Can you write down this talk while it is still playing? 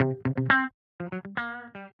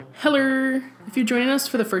Hello! If you're joining us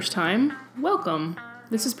for the first time, welcome.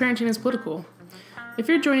 This is Parenting is Political. If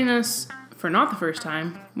you're joining us for not the first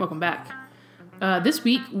time, welcome back. This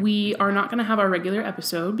week, we are not going to have our regular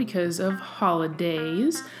episode because of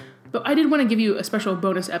holidays, but I did want to give you a special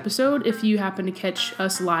bonus episode. If you happen to catch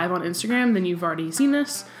us live on Instagram, then you've already seen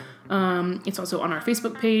this. It's also on our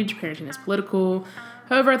Facebook page, Parenting is Political.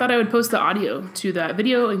 However, I thought I would post the audio to that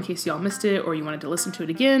video in case y'all missed it or you wanted to listen to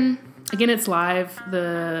it again. Again, it's live.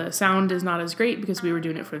 The sound is not as great because we were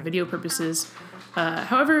doing it for video purposes.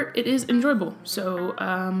 However, it is enjoyable. So,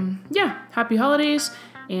 happy holidays,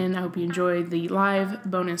 and I hope you enjoy the live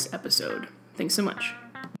bonus episode. Thanks so much.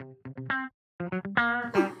 All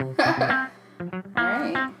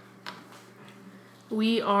right.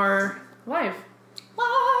 We are live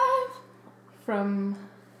from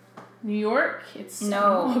New York. It's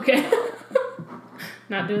No. Okay.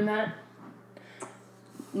 Not doing that.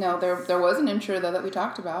 No, there was an intro, though, that we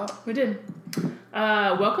talked about. We did.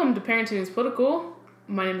 Welcome to Parenting is Political.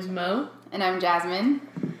 My name is Mo. And I'm Jasmine.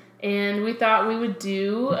 And we thought we would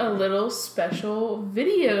do a little special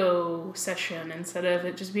video session instead of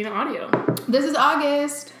it just being audio. This is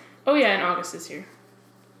August. Oh yeah, and August is here.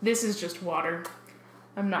 This is just water.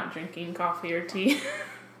 I'm not drinking coffee or tea.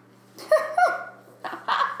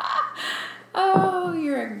 Oh,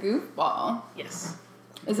 you're a goofball. Yes.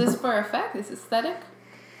 Is this for effect? Is this aesthetic?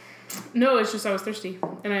 No, it's just I was thirsty.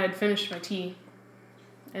 And I had finished my tea.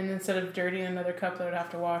 And instead of dirtying another cup that I would have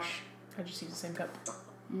to wash, I just used the same cup.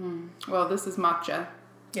 Well, this is matcha.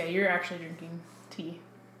 Yeah, you're actually drinking tea.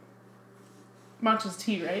 Matcha's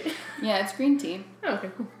tea, right? Yeah, it's green tea. Oh, okay,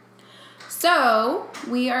 cool. So,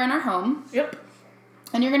 we are in our home. Yep.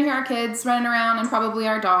 And you're going to hear our kids running around and probably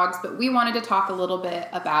our dogs. But we wanted to talk a little bit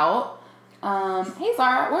about... hey,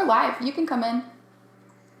 Zara, we're live. You can come in.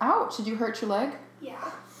 Ouch, did you hurt your leg? Yeah.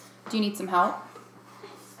 Do you need some help?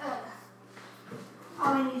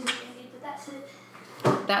 All I need is a Band-Aid, but that's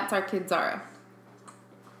it. That's our kid, Zara.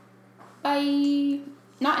 Bye.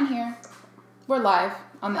 Not in here. We're live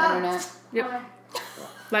on the internet. Yep.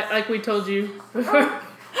 Like we told you before.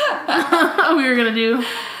 We were going to do.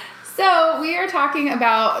 So, we are talking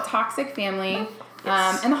about toxic family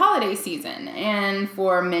and the holiday season. And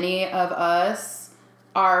for many of us,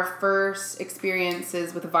 our first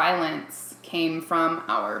experiences with violence came from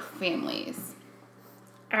our families.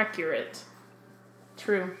 Accurate.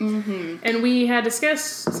 True. Mm-hmm. And we had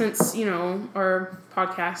discussed, since, our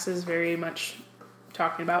podcast is very much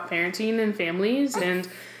talking about parenting and families, and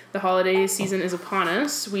the holiday season is upon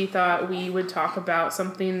us, we thought we would talk about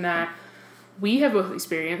something that we have both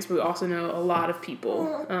experienced, but we also know a lot of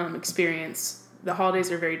people experience. The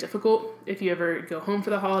holidays are very difficult. If you ever go home for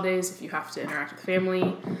the holidays, if you have to interact with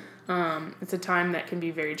family, it's a time that can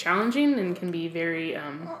be very challenging and can be very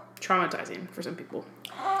traumatizing for some people.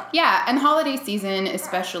 Yeah, and holiday season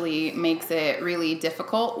especially makes it really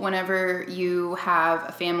difficult whenever you have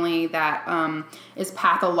a family that is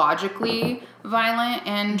pathologically violent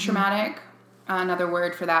and traumatic. Another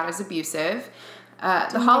word for that is abusive.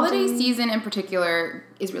 The holiday season in particular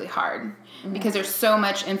is really hard because there's so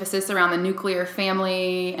much emphasis around the nuclear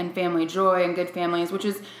family and family joy and good families, which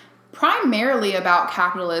is primarily about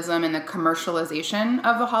capitalism and the commercialization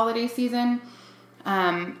of the holiday season.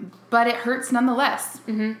 But it hurts nonetheless.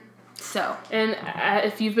 Mm-hmm. So. And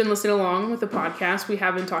if you've been listening along with the podcast, we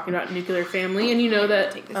have been talking about nuclear family, and you know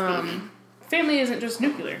that family isn't just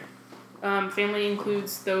nuclear. Family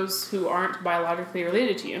includes those who aren't biologically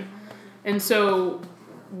related to you. And so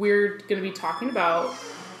we're going to be talking about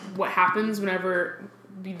what happens whenever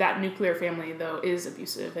that nuclear family, though, is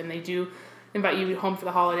abusive. And they do invite you home for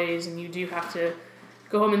the holidays, and you do have to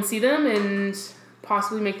go home and see them and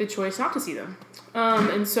possibly make the choice not to see them.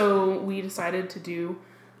 And so we decided to do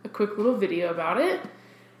a quick little video about it.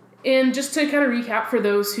 And just to kind of recap for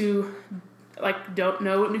those who don't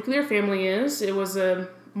know what nuclear family is, it was a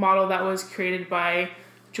model that was created by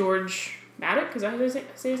George Maddock, is that how you say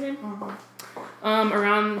his name?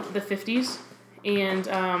 Around the 50s.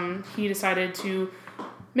 And he decided to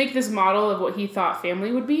make this model of what he thought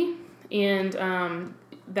family would be. And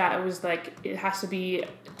that was it has to be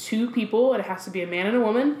two people. It has to be a man and a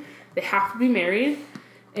woman. They have to be married.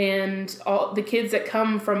 And all the kids that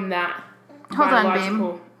come from that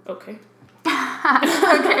biological... Okay.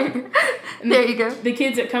 Okay. There you go. The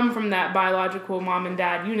kids that come from that biological mom and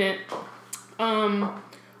dad unit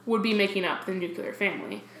would be making up the nuclear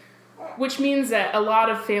family, which means that a lot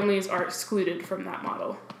of families are excluded from that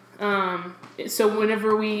model. So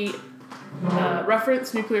whenever we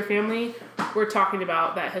reference nuclear family, we're talking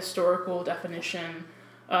about that historical definition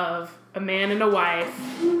of a man and a wife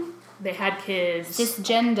they had kids. They're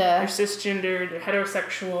Cisgender. cisgender. They're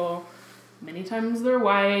heterosexual. Many times they're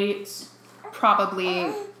white.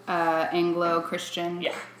 Probably Anglo-Christian.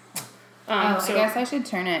 Yeah. I guess I should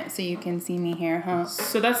turn it so you can see me here, huh?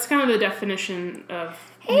 So that's kind of the definition of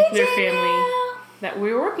nuclear family that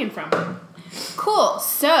we're working from. Cool.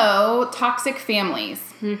 So, toxic families.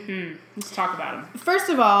 Mm-hmm. Let's talk about them. First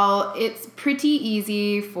of all, it's pretty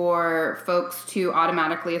easy for folks to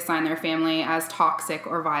automatically assign their family as toxic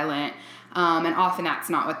or violent, and often that's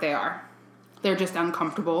not what they are. They're just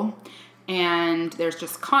uncomfortable, and there's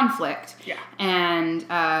just conflict. Yeah. And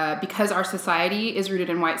because our society is rooted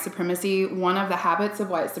in white supremacy, one of the habits of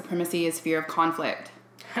white supremacy is fear of conflict.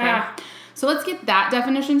 Okay? So let's get that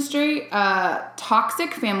definition straight.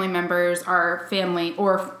 Toxic family members are families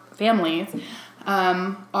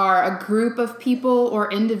are a group of people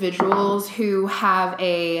or individuals who have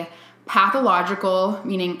a pathological,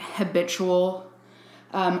 meaning habitual,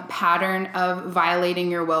 pattern of violating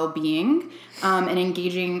your well-being and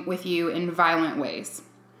engaging with you in violent ways.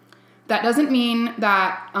 That doesn't mean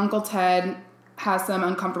that Uncle Ted has some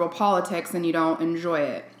uncomfortable politics and you don't enjoy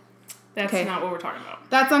it. That's not what we're talking about.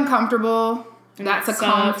 That's uncomfortable. And that's that a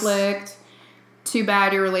sucks. conflict. Too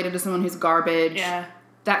bad you're related to someone who's garbage. Yeah.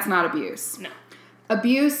 That's not abuse. No.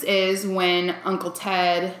 Abuse is when Uncle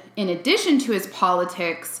Ted, in addition to his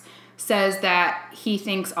politics, says that he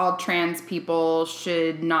thinks all trans people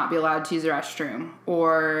should not be allowed to use the restroom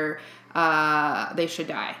or they should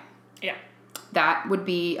die. Yeah. That would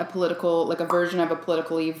be a version of a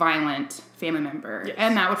politically violent family member. Yes.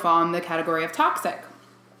 And that would fall in the category of toxic.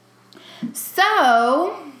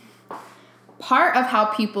 So, part of how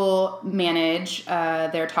people manage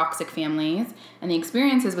their toxic families and the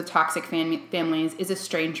experiences with toxic families is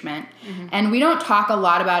estrangement. Mm-hmm. And we don't talk a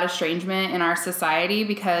lot about estrangement in our society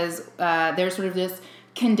because there's sort of this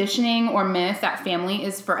conditioning or myth that family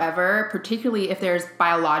is forever, particularly if there's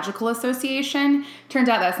biological association. Turns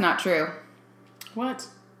out that's not true. What?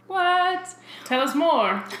 Tell us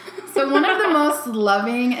more. So one of the most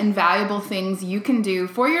loving and valuable things you can do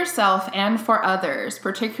for yourself and for others,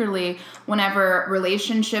 particularly whenever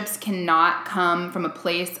relationships cannot come from a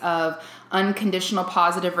place of unconditional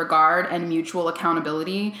positive regard and mutual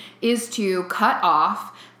accountability, is to cut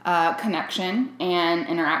off connection and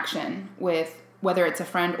interaction with whether it's a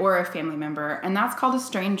friend or a family member. And that's called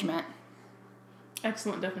estrangement.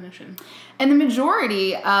 Excellent definition. And the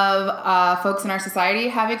majority of folks in our society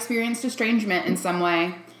have experienced estrangement in some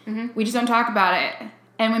way. Mm-hmm. We just don't talk about it.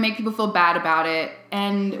 And we make people feel bad about it.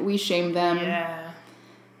 And we shame them. Yeah.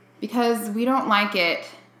 Because we don't like it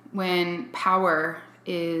when power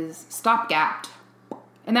is stopgapped.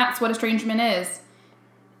 And that's what estrangement is.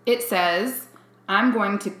 It says, I'm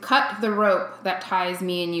going to cut the rope that ties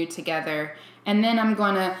me and you together. And then I'm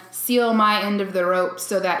going to seal my end of the rope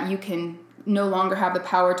so that you can no longer have the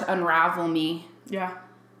power to unravel me. Yeah.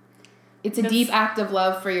 It's a deep act of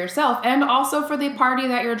love for yourself and also for the party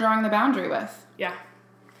that you're drawing the boundary with. Yeah.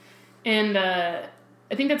 And I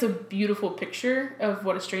think that's a beautiful picture of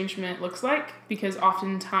what estrangement looks like, because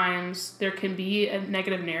oftentimes there can be a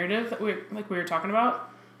negative narrative that we were talking about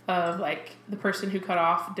of like the person who cut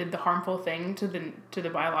off did the harmful thing to the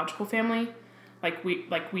biological family. Like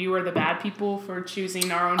we were the bad people for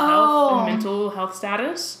choosing our own health and mental health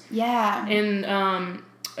status. Yeah. And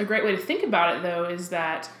a great way to think about it, though, is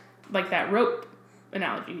that, like that rope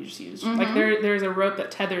analogy you just used. Mm-hmm. Like there's a rope that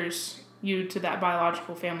tethers you to that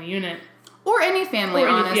biological family unit. Or any family,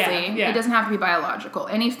 honestly. Yeah. It doesn't have to be biological.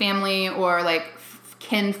 Any family or like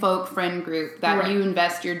kinfolk friend group that you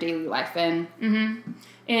invest your daily life in. Mm-hmm.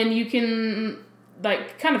 And you can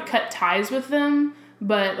like kind of cut ties with them,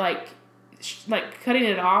 but like cutting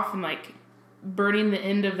it off and like burning the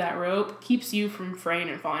end of that rope keeps you from fraying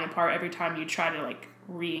and falling apart every time you try to like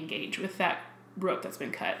re-engage with that rope that's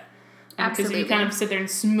been cut. Absolutely. Because if you kind of sit there and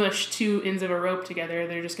smush two ends of a rope together,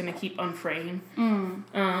 they're just going to keep unfraying.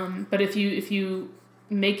 But if you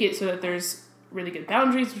make it so that there's really good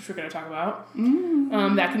boundaries, which we're going to talk about,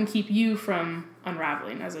 that can keep you from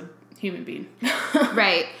unraveling as a human being.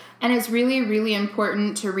 Right. And it's really, really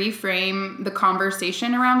important to reframe the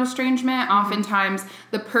conversation around estrangement. Oftentimes,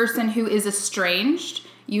 the person who is estranged,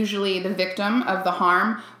 usually the victim of the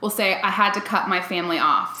harm, will say, I had to cut my family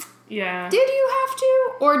off. Yeah. Did you have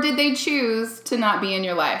to? Or did they choose to not be in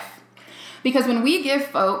your life? Because when we give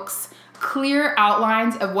folks clear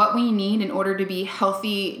outlines of what we need in order to be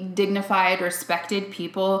healthy, dignified, respected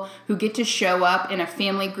people who get to show up in a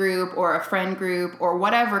family group or a friend group or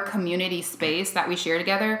whatever community space that we share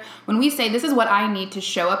together, when we say, this is what I need to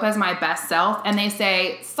show up as my best self, and they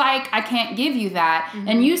say, psych, I can't give you that,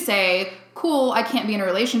 and you say, cool, I can't be in a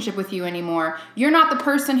relationship with you anymore. You're not the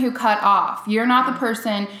person who cut off. You're not the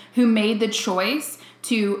person who made the choice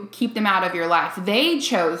to keep them out of your life. They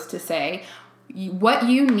chose to say, what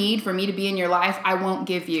you need for me to be in your life, I won't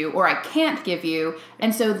give you, or I can't give you.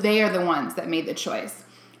 And so they are the ones that made the choice.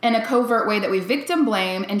 In a covert way that we victim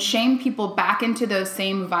blame and shame people back into those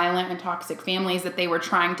same violent and toxic families that they were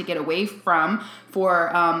trying to get away from for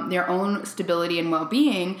their own stability and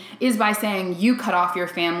well-being is by saying you cut off your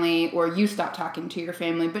family or you stop talking to your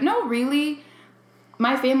family. But no, really,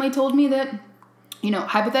 my family told me that,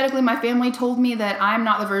 hypothetically, my family told me that I'm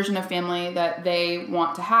not the version of family that they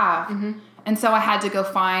want to have. Mm-hmm. And so I had to go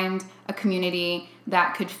find a community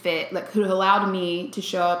that could fit, that could allow me to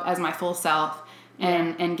show up as my full self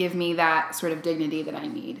and give me that sort of dignity that I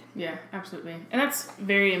need. Yeah, absolutely. And that's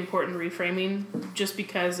very important reframing just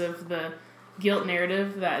because of the guilt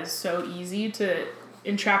narrative that is so easy to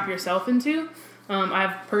entrap yourself into. I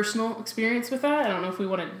have personal experience with that. I don't know if we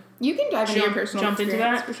want to You can dive into your personal jump into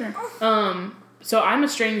that. For sure. So I'm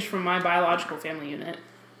estranged from my biological family unit.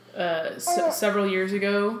 Several years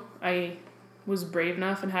ago, I was brave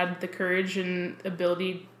enough and had the courage and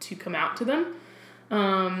ability to come out to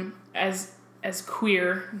them as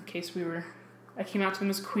queer, in case I came out to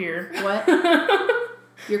them as queer. What?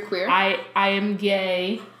 You're queer? I am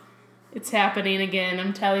gay. It's happening again.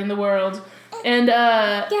 I'm telling the world. And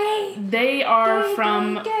gay. They are gay,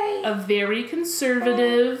 from gay. A very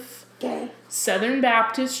conservative gay. Southern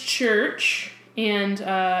Baptist church. And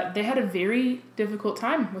they had a very difficult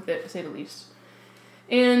time with it, to say the least.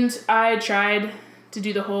 And I tried to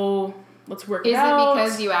do the whole, let's work it out. Is it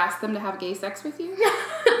because you asked them to have gay sex with you?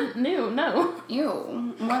 No. Ew.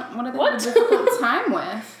 What did they have a difficult time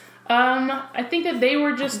with? I think that they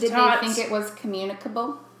were just taught... Did they think it was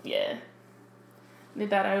communicable? Yeah. They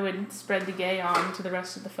thought I would spread the gay on to the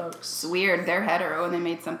rest of the folks. It's weird. They're hetero and they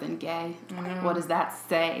made something gay. What does that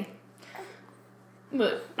say?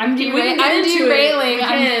 Look, I'm derailing.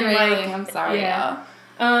 I'm sorry. Yeah.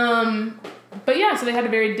 But yeah, so they had a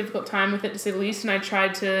very difficult time with it, to say the least, and I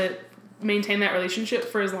tried to maintain that relationship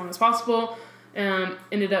for as long as possible.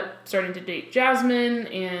 Ended up starting to date Jasmine,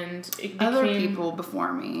 and it became... Other people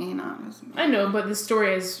before me, not just me. I know, but the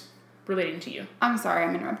story is relating to you. I'm sorry,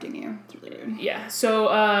 I'm interrupting you. It's really rude. Yeah, so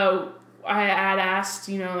I had asked,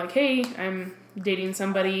 hey, I'm dating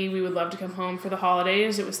somebody, we would love to come home for the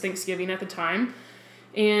holidays. It was Thanksgiving at the time.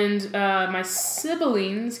 And my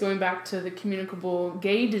siblings, going back to the communicable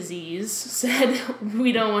gay disease, said,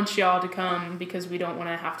 we don't want y'all to come because we don't want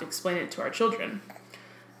to have to explain it to our children.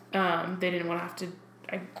 They didn't want to have to,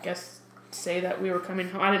 I guess, say that we were coming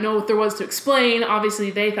home. I didn't know what there was to explain.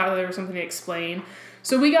 Obviously, they thought there was something to explain.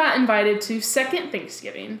 So we got invited to second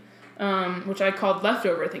Thanksgiving, which I called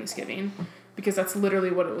leftover Thanksgiving, because that's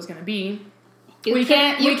literally what it was going to be. You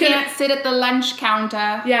can't sit at the lunch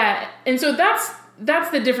counter. Yeah, and so that's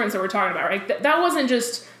the difference that we're talking about, right? That wasn't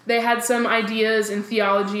just they had some ideas and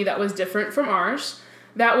theology that was different from ours.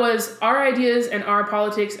 That was our ideas and our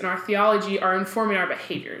politics and our theology are informing our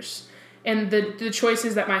behaviors. And the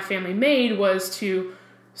choices that my family made was to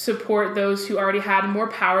support those who already had more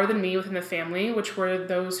power than me within the family, which were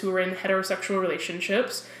those who were in heterosexual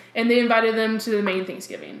relationships. And they invited them to the main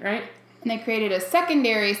Thanksgiving, right? And they created a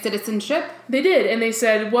secondary citizenship. They did. And they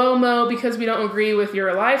said, well, Mo, because we don't agree with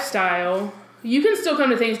your lifestyle, you can still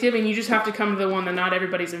come to Thanksgiving. You just have to come to the one that not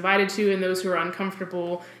everybody's invited to. And those who are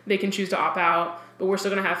uncomfortable, they can choose to opt out. But we're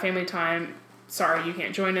still going to have family time. Sorry, you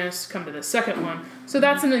can't join us. Come to the second one. So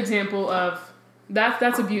that's an example of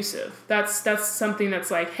that's abusive. That's something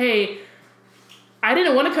that's like, hey, I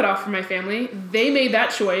didn't want to cut off from my family. They made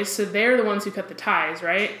that choice, so they're the ones who cut the ties,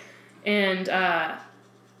 right? And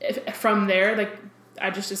from there,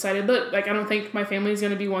 I just decided, look, I don't think my family is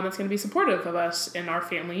going to be one that's going to be supportive of us in our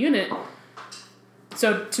family unit.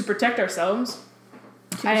 So to protect ourselves,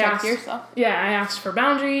 I asked for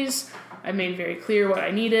boundaries. I made very clear what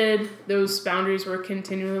I needed. Those boundaries were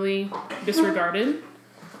continually disregarded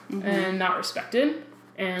and not respected.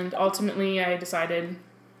 And ultimately, I decided,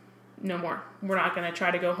 no more. We're not going to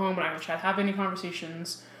try to go home. We're not going to try to have any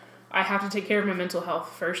conversations. I have to take care of my mental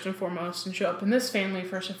health first and foremost and show up in this family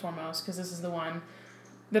first and foremost because this is the one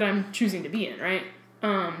that I'm choosing to be in, right?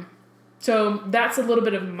 So that's a little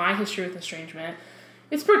bit of my history with estrangement.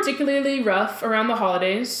 It's particularly rough around the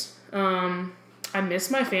holidays. I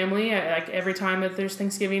miss my family. Every time that there's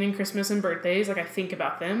Thanksgiving and Christmas and birthdays, I think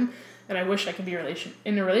about them, and I wish I could be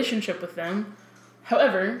in a relationship with them.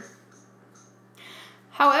 However,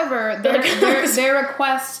 their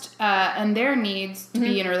request and their needs to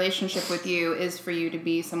be in a relationship with you is for you to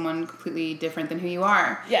be someone completely different than who you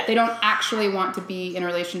are. Yeah. They don't actually want to be in a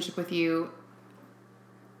relationship with you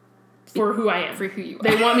for who I am. For who you are.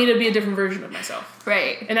 They want me to be a different version of myself.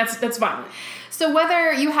 Right. And that's violent. So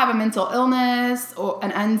whether you have a mental illness or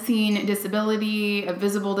an unseen disability, a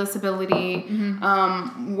visible disability,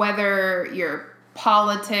 whether your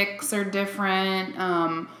politics are different,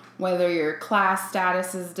 whether your class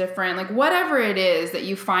status is different, like whatever it is that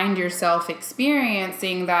you find yourself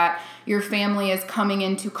experiencing that your family is coming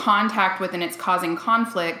into contact with and it's causing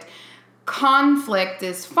conflict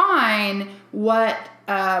is fine. What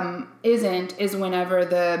isn't is whenever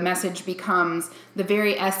the message becomes the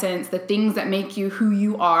very essence, the things that make you who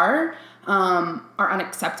you are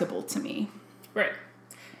unacceptable to me. Right.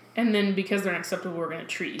 And then because they're unacceptable, we're going to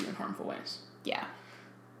treat you in harmful ways. Yeah.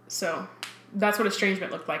 So that's what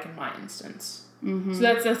estrangement looked like in my instance. Mm-hmm. So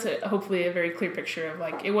that's hopefully a very clear picture of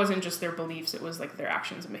like, it wasn't just their beliefs, it was like their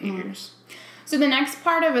actions and behaviors. So the next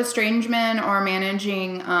part of estrangement or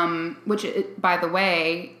managing, which, by the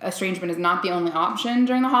way, estrangement is not the only option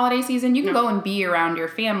during the holiday season. You can go and be around your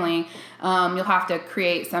family. You'll have to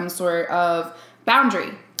create some sort of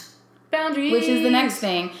boundary. Boundaries. Which is the next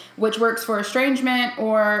thing, which works for estrangement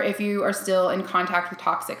or if you are still in contact with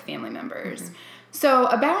toxic family members. Mm-hmm. So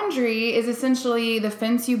a boundary is essentially the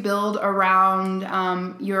fence you build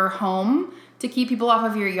around your home to keep people off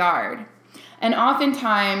of your yard. And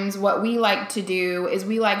oftentimes what we like to do is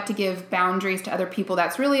we like to give boundaries to other people.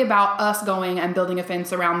 That's really about us going and building a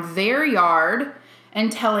fence around their yard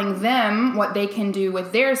and telling them what they can do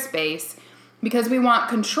with their space because we want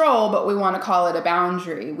control, but we want to call it a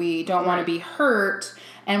boundary. We don't want to be hurt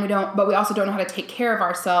but we also don't know how to take care of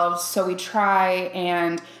ourselves. So we try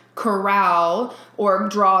and corral or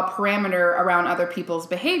draw a parameter around other people's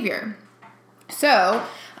behavior. So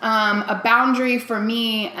a boundary for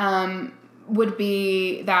me would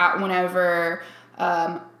be that whenever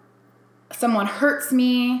someone hurts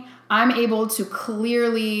me, I'm able to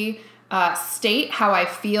clearly state how I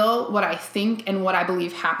feel, what I think, and what I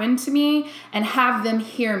believe happened to me, and have them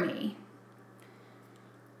hear me.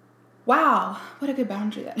 Wow, what a good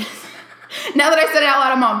boundary that is. Now that I said it out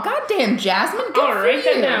loud, I'm all, goddamn, Jasmine, good I'll write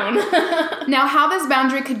that down. Now, how this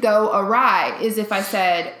boundary could go awry is if I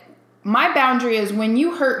said, my boundary is when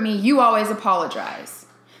you hurt me, you always apologize.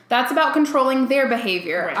 That's about controlling their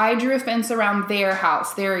behavior. Right. I drew a fence around their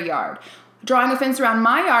house, their yard. Drawing a fence around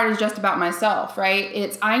my yard is just about myself, right?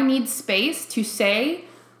 It's I need space to say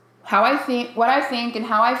how I think, what I think, and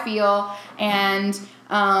how I feel, and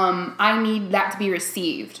I need that to be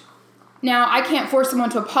received. Now, I can't force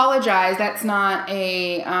someone to apologize. That's not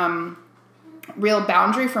a real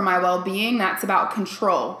boundary for my well-being. That's about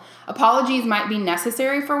control. Apologies might be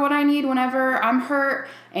necessary for what I need whenever I'm hurt,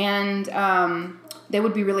 and they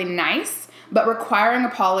would be really nice. But requiring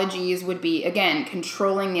apologies would be, again,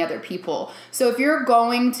 controlling the other people. So if you're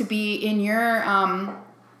going to be in your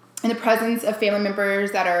in the presence of family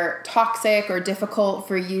members that are toxic or difficult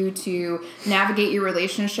for you to navigate your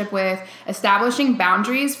relationship with, establishing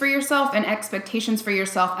boundaries for yourself and expectations for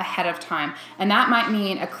yourself ahead of time. And that might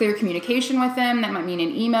mean a clear communication with them. That might mean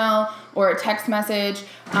an email or a text message,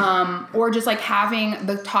 or just like having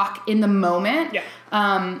the talk in the moment.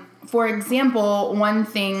 Yeah. For example, one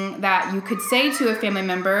thing that you could say to a family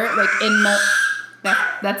member, like in the,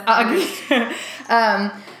 that's ugly.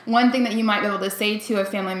 One thing that you might be able to say to a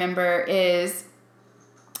family member is,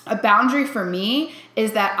 a boundary for me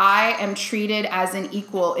is that I am treated as an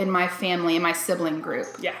equal in my family, in my sibling group.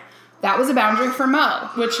 Yeah. That was a boundary for Mo.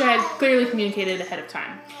 Which I had clearly communicated ahead of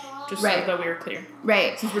time. Just Right. so that we were clear.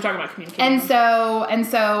 Right. Since we're talking about communication. And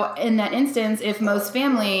so in that instance, if Mo's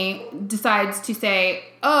family decides to say,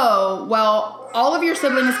 oh, well, all of your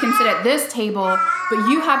siblings can sit at this table, but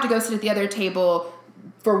you have to go sit at the other table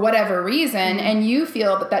for whatever reason, and you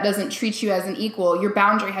feel that that doesn't treat you as an equal, your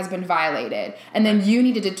boundary has been violated. And then you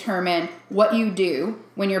need to determine what you do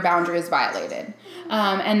when your boundary is violated.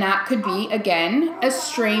 And that could be, again,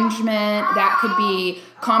 estrangement. That could be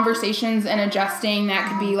conversations and adjusting. That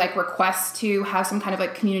could be like requests to have some kind of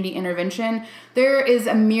like community intervention. There is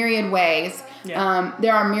a myriad ways. Yeah.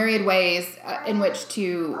 There are myriad ways in which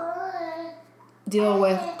to deal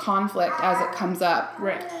with conflict as it comes up.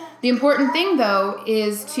 Right. The important thing, though,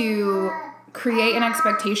 is to create an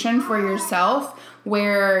expectation for yourself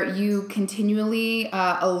where you continually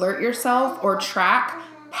alert yourself or track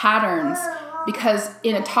patterns. Because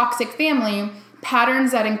in a toxic family,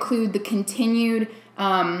 patterns that include the continued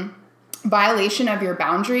violation of your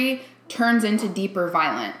boundary turns into deeper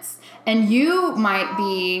violence. And you might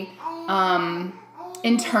be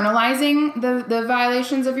internalizing the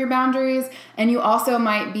violations of your boundaries, and you also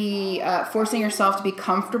might be forcing yourself to be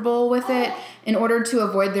comfortable with it in order to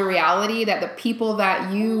avoid the reality that the people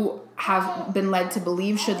that you have been led to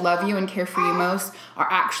believe should love you and care for you most are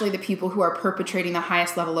actually the people who are perpetrating the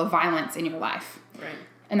highest level of violence in your life. Right.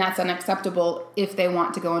 And that's unacceptable if they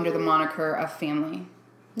want to go under the moniker of family.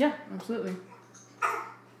 Yeah, absolutely.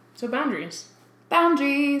 So boundaries.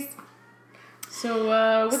 Boundaries.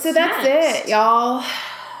 So what's So that's next? it, y'all.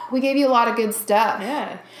 We gave you a lot of good stuff.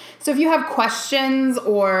 Yeah. So if you have questions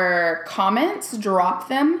or comments, drop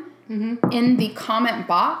them in the comment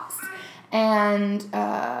box, and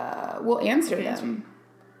we'll answer them.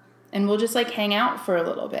 And we'll just like hang out for a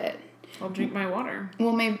little bit. I'll drink my water.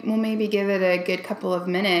 We'll maybe give it a good couple of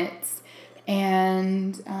minutes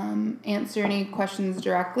and answer any questions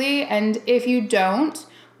directly. And if you don't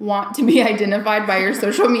want to be identified by your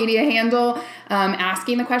social media handle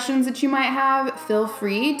asking the questions that you might have, feel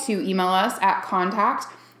free to email us at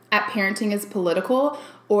contact@parentingispolitical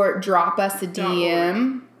or drop us a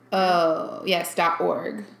DM. Oh, yes,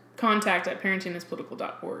 .org.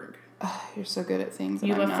 Contact@parentingispolitical.org. Oh, you're so good at things.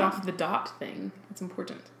 You left off the dot thing. It's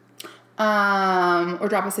important. Or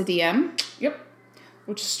drop us a DM. Yep.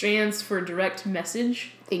 Which stands for direct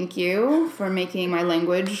message. Thank you for making my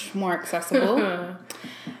language more accessible.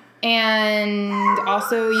 And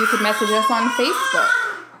also, you could message us on Facebook.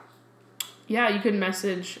 Yeah, you could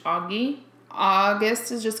message Augie.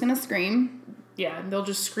 August is just going to scream. Yeah, they'll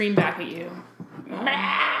just scream back at you.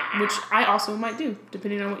 Which I also might do,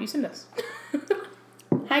 depending on what you send us.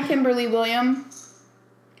 Hi, Kimberly William.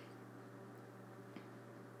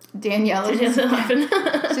 Danielle is Just laughing.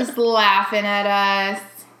 just laughing at us.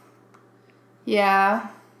 Yeah.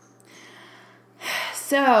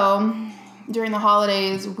 So, during the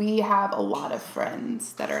holidays, we have a lot of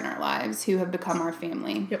friends that are in our lives who have become our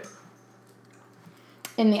family. Yep.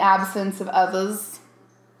 In the absence of others.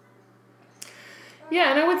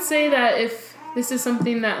 Yeah, and I would say that if this is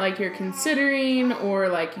something that, like, you're considering or,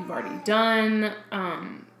 like, you've already done,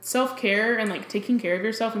 self-care and, like, taking care of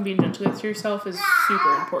yourself and being gentle with yourself is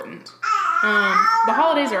super important. The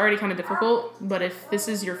holidays are already kind of difficult, but if this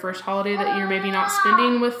is your first holiday that you're maybe not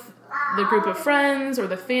spending with the group of friends or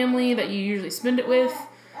the family that you usually spend it with,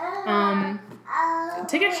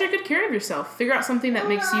 take extra good care of yourself. Figure out something that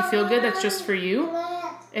makes you feel good that's just for you,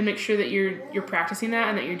 and make sure that you're practicing that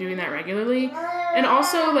and that you're doing that regularly. And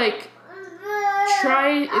also, like,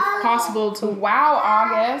 try, if possible, to... Wow,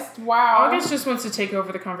 August. Wow. August just wants to take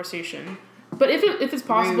over the conversation. But if it's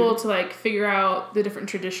possible to, like, figure out the different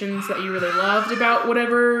traditions that you really loved about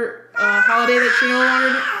whatever holiday that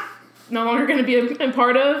you're no longer going to be a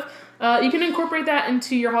part of, you can incorporate that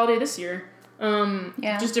into your holiday this year.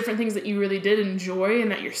 Just different things that you really did enjoy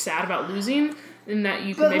and that you're sad about losing, and that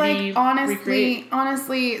you can maybe recreate.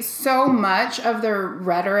 Honestly, so much of the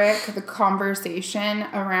rhetoric, the conversation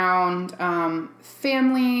around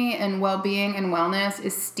family and well-being and wellness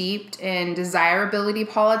is steeped in desirability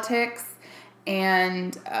politics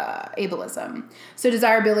and ableism. So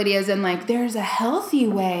desirability is in, like, there's a healthy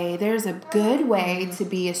way, there's a good way to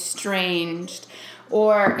be estranged,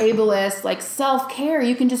 or ableist, like self-care,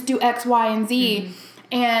 you can just do X, Y, and Z.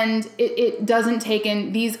 And it doesn't take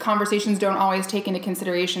in, these conversations don't always take into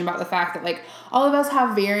consideration about the fact that, like, all of us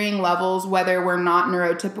have varying levels, whether we're not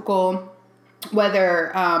neurotypical,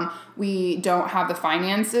 whether we don't have the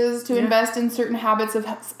finances to invest in certain habits of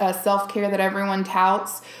self-care that everyone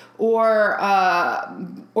touts, or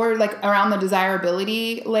like around the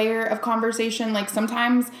desirability layer of conversation. Like,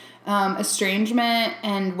 sometimes estrangement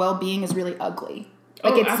and well-being is really ugly.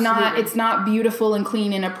 Like, it's not beautiful and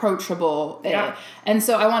clean and approachable. Yeah. And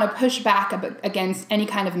so I want to push back against any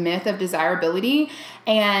kind of myth of desirability,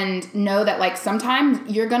 and know that, like, sometimes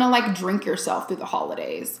you're going to, like, drink yourself through the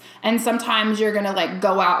holidays. And sometimes you're going to, like,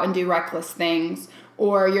 go out and do reckless things,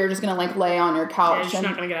 or you're just going to, like, lay on your couch and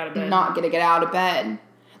not going to get out of bed. Not going to get out of bed.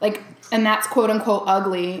 Like, and that's quote unquote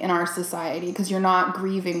ugly in our society because you're not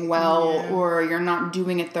grieving well, or you're not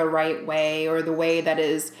doing it the right way, or the way that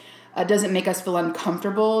is doesn't make us feel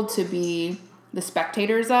uncomfortable to be the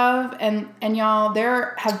spectators of. And y'all,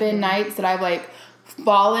 there have been nights that I've, like,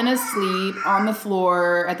 fallen asleep on the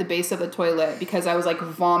floor at the base of the toilet because I was, like,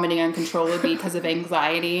 vomiting uncontrollably because of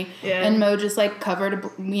anxiety. Yeah. And Mo just, like,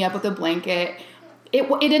 covered me up with a blanket. It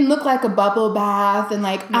didn't look like a bubble bath and,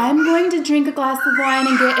 like, I'm going to drink a glass of wine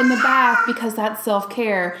and get in the bath because that's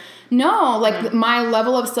self-care. No, like, my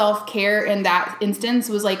level of self-care in that instance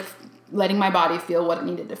was, like, letting my body feel what it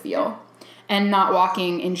needed to feel, and not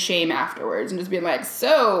walking in shame afterwards and just being like,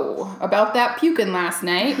 so, about that puking last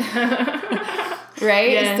night.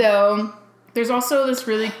 Right? Yeah. So, there's also this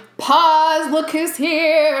really... Pause, look who's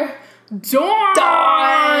here.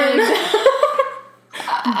 Dawn!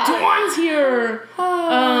 Dawn's here.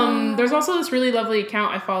 There's also this really lovely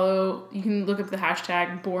account I follow. You can look up the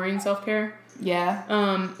hashtag boring self-care. Yeah.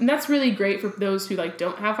 And that's really great for those who like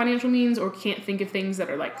don't have financial means or can't think of things that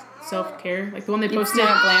are like self-care. Like the one they posted. It's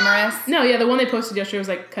not glamorous. No, yeah, the one they posted yesterday was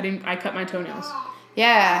like I cut my toenails.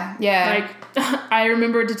 Yeah. Like I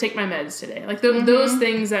remembered to take my meds today. Like those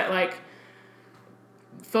things that like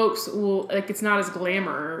folks will like. It's not as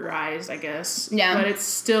glamorized, I guess. Yeah. But it's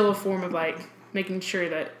still a form of like making sure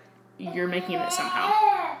that you're making it somehow.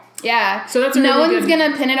 Yeah. So that's a no really one's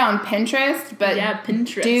gonna pin it on Pinterest, but yeah,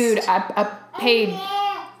 Pinterest. Dude, I paid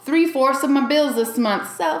 3/4 of my bills this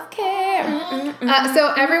month. Self-care.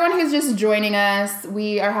 So everyone who's just joining us,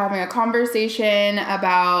 we are having a conversation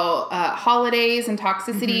about holidays and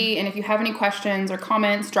toxicity. And if you have any questions or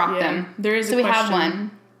comments, drop them. There is so a we question. have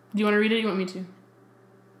one. Do you want to read it? Or you want me to?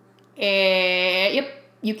 Yep,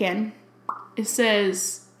 you can. It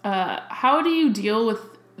says, how do you deal with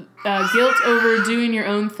guilt over doing your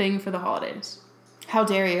own thing for the holidays? How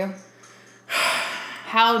dare you?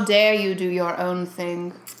 How dare you do your own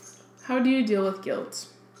thing? How do you deal with guilt?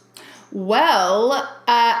 Well,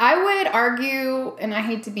 I would argue, and I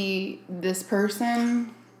hate to be this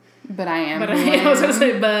person, but I am. But I was going to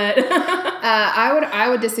say, but. I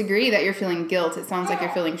would disagree that you're feeling guilt. It sounds like you're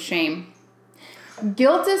feeling shame.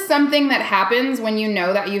 Guilt is something that happens when you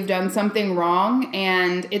know that you've done something wrong,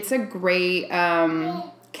 and it's a great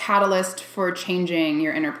catalyst for changing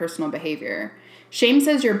your interpersonal behavior. Shame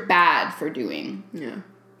says you're bad for doing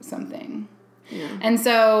something. Yeah. And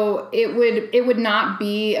so it would not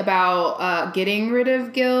be about getting rid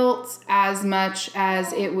of guilt as much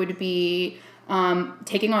as it would be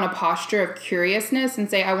taking on a posture of curiousness and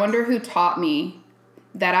say, I wonder who taught me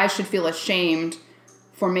that I should feel ashamed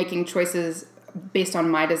for making choices based on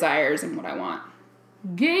my desires and what I want.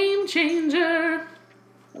 Game changer.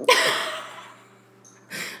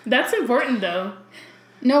 That's important, though.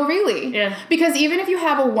 No, really. Yeah. Because even if you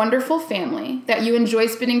have a wonderful family that you enjoy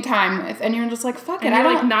spending time with, and you're just like, fuck it, and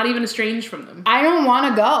you're like not even estranged from them. I don't want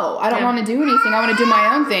to go. I don't want to do anything. I want to do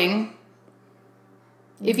my own thing.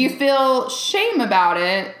 If you feel shame about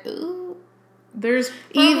it, there's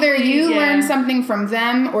either you learn something from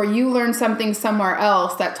them or you learn something somewhere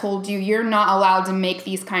else that told you you're not allowed to make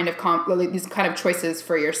these kind of choices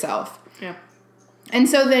for yourself. Yeah. And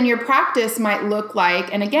so then your practice might look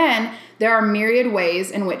like, and again, there are myriad ways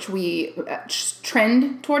in which we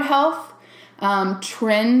trend toward health,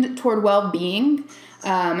 trend toward well-being,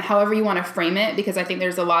 however you want to frame it, because I think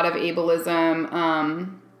there's a lot of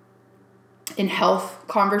ableism in health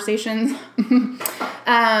conversations.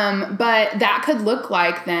 But that could look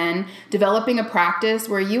like then developing a practice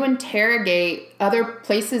where you interrogate other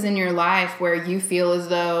places in your life where you feel as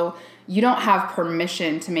though you don't have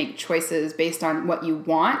permission to make choices based on what you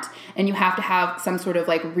want, and you have to have some sort of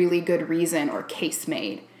like really good reason or case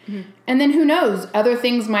made. Mm-hmm. And then who knows, other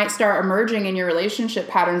things might start emerging in your relationship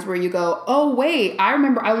patterns where you go, oh wait, I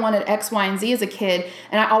remember I wanted X, Y, and Z as a kid,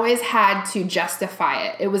 and I always had to justify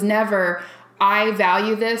it. It was never, I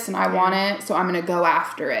value this and I want it, so I'm going to go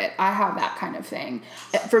after it. I have that kind of thing.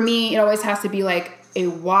 For me, it always has to be like a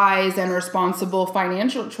wise and responsible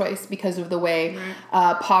financial choice because of the way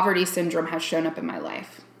poverty syndrome has shown up in my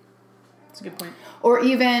life. That's a good point. Or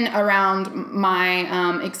even around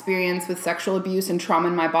my experience with sexual abuse and trauma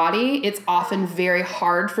in my body, it's often very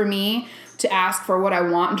hard for me to ask for what I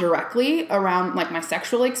want directly around like my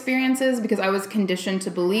sexual experiences, because I was conditioned to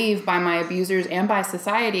believe by my abusers and by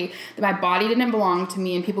society that my body didn't belong to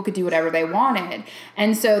me and people could do whatever they wanted.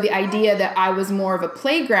 And so the idea that I was more of a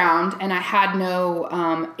playground and I had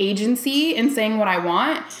no agency in saying what I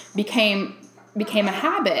want became a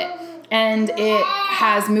habit, and it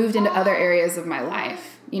has moved into other areas of my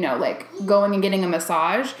life. You know, like going and getting a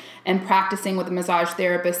massage and practicing with a massage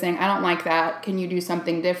therapist saying, I don't like that. Can you do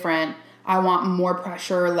something different? I want more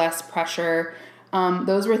pressure, less pressure.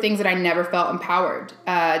 Those were things that I never felt empowered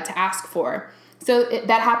to ask for. So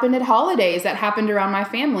that happened at holidays. That happened around my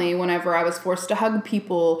family whenever I was forced to hug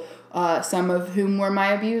people, some of whom were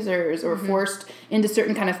my abusers, or forced into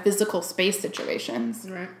certain kind of physical space situations.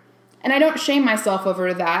 Right. And I don't shame myself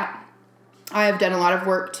over that. I have done a lot of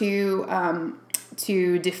work to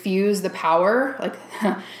diffuse the power, like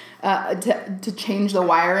to change the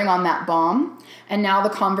wiring on that bomb. And now the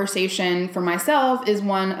conversation for myself is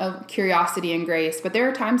one of curiosity and grace. But there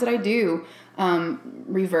are times that I do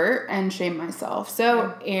revert and shame myself.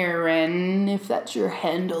 So, Erin, if that's your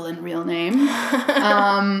handle and real name,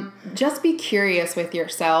 just be curious with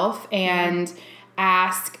yourself and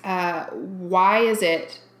ask, why is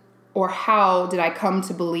it, or how did I come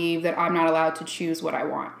to believe that I'm not allowed to choose what I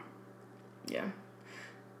want? Yeah.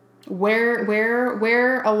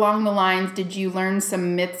 Where along the lines did you learn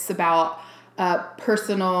some myths about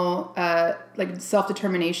personal like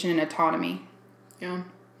self-determination and autonomy? Yeah.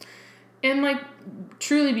 And like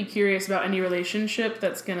truly be curious about any relationship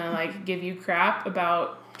that's gonna like give you crap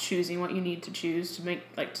about choosing what you need to choose to make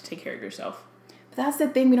like to take care of yourself. But that's the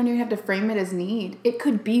thing, we don't even have to frame it as need. It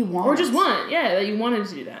could be want. Or just want, yeah, that you wanted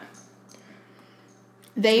to do that.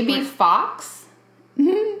 Baby Fox.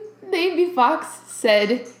 Baby Fox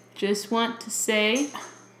said, just want to say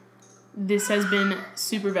this has been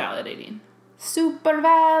super validating. Super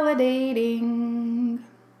validating.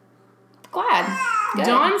 Glad. Good.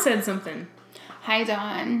 Dawn said something. Hi,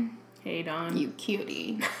 Dawn. Hey, Dawn. You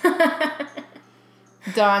cutie.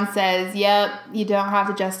 Dawn says, yep, you don't have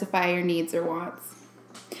to justify your needs or wants.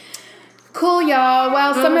 Cool, y'all.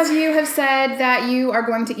 Well, some of you have said that you are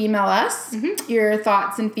going to email us your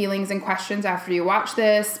thoughts and feelings and questions after you watch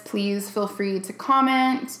this. Please feel free to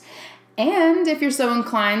comment. And if you're so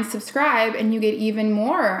inclined, subscribe and you get even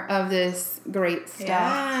more of this great stuff.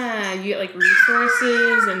 Yeah, you get like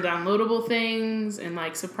resources and downloadable things and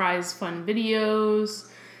like surprise fun videos.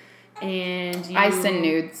 And I send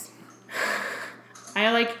nudes. I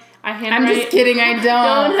handwrite. I'm just kidding, I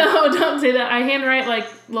don't. Don't say that. I handwrite like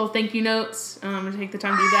little thank you notes. I take the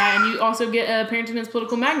time to do that. And you also get a Parenting Men's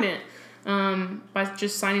Political Magnet by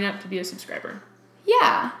just signing up to be a subscriber.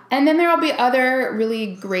 Yeah. And then there will be other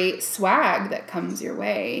really great swag that comes your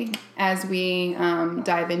way as we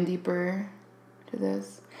dive in deeper to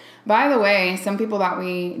this. By the way, some people that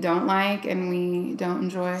we don't like and we don't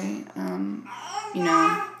enjoy,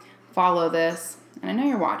 follow this. And I know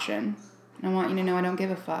you're watching. I want you to know I don't give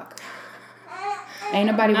a fuck. Ain't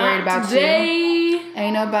nobody worried about you.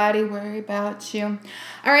 Ain't nobody worried about you.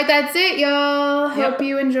 All right, that's it, y'all. Yep. Hope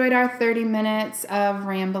you enjoyed our 30 minutes of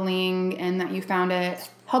rambling and that you found it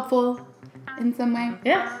helpful in some way.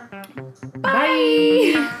 Yeah.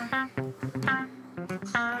 Bye.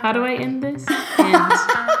 How do I end this? End.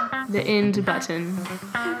 The end button.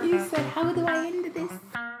 You said, how do I end